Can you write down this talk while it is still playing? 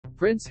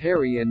Prince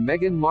Harry and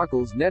Meghan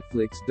Markle's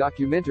Netflix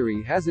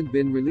documentary hasn't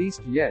been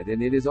released yet,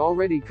 and it is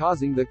already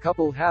causing the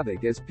couple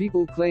havoc as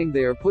people claim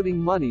they are putting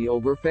money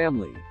over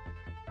family.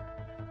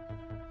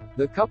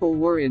 The couple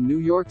were in New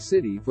York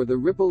City for the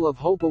Ripple of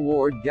Hope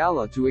Award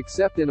Gala to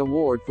accept an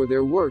award for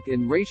their work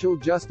in racial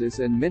justice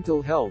and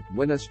mental health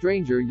when a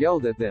stranger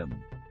yelled at them,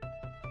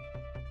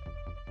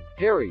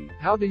 "Harry,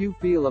 how do you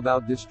feel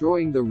about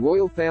destroying the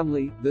royal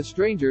family?" The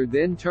stranger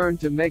then turned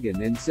to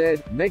Meghan and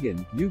said,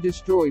 "Meghan, you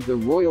destroyed the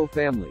royal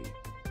family."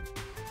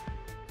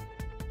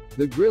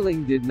 The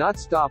grilling did not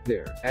stop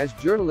there, as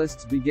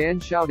journalists began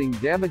shouting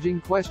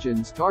damaging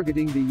questions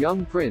targeting the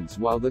young prince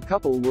while the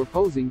couple were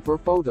posing for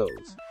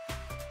photos.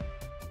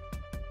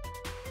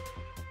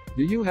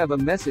 "Do you have a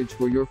message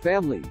for your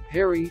family,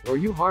 Harry? Are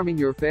you harming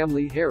your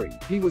family, Harry?"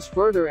 He was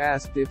further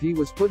asked if he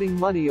was putting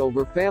money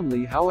over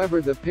family.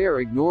 However, the pair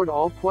ignored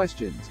all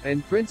questions,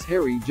 and Prince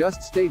Harry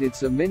just stated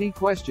so many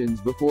questions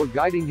before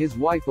guiding his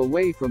wife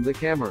away from the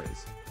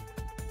cameras.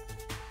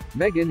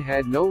 Meghan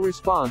had no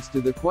response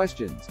to the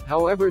questions,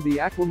 however the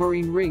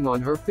aquamarine ring on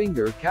her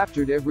finger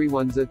captured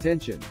everyone's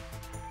attention.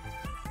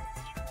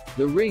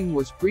 The ring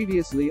was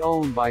previously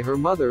owned by her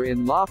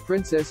mother-in-law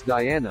Princess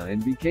Diana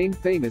and became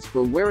famous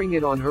for wearing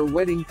it on her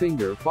wedding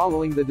finger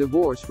following the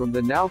divorce from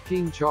the now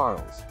King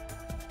Charles.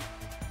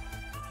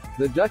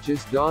 The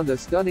Duchess donned a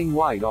stunning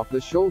white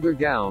off-the-shoulder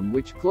gown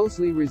which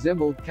closely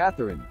resembled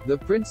Catherine, the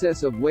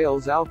Princess of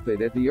Wales'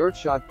 outfit at the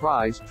Earthshot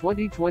Prize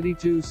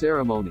 2022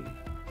 ceremony.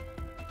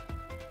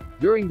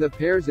 During the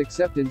pair's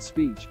acceptance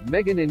speech,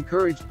 Meghan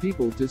encouraged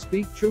people to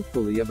speak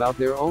truthfully about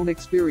their own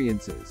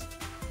experiences.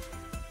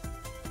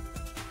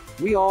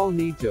 "We all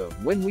need to,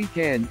 when we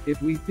can,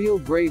 if we feel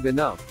brave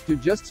enough, to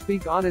just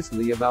speak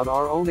honestly about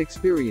our own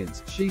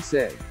experience," she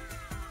said.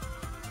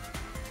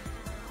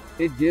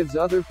 "It gives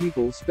other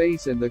people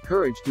space and the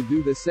courage to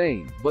do the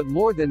same, but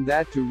more than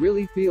that, to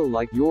really feel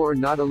like you're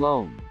not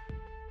alone."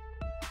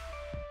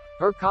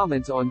 Her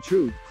comments on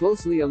truth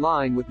closely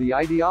align with the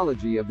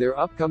ideology of their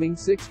upcoming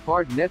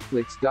 6-part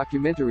Netflix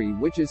documentary,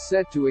 which is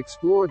set to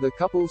explore the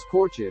couple's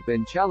courtship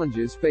and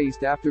challenges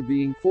faced after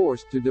being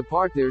forced to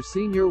depart their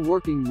senior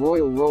working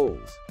royal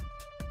roles.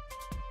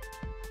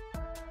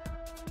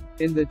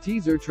 In the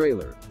teaser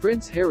trailer,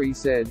 Prince Harry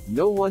said,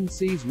 "No one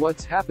sees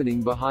what's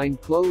happening behind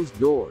closed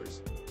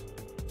doors.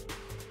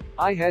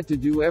 I had to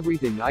do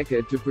everything I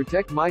could to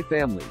protect my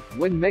family,"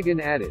 when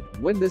Meghan added,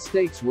 "When the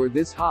stakes were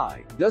this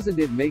high, doesn't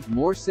it make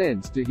more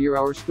sense to hear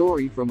our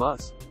story from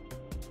us?"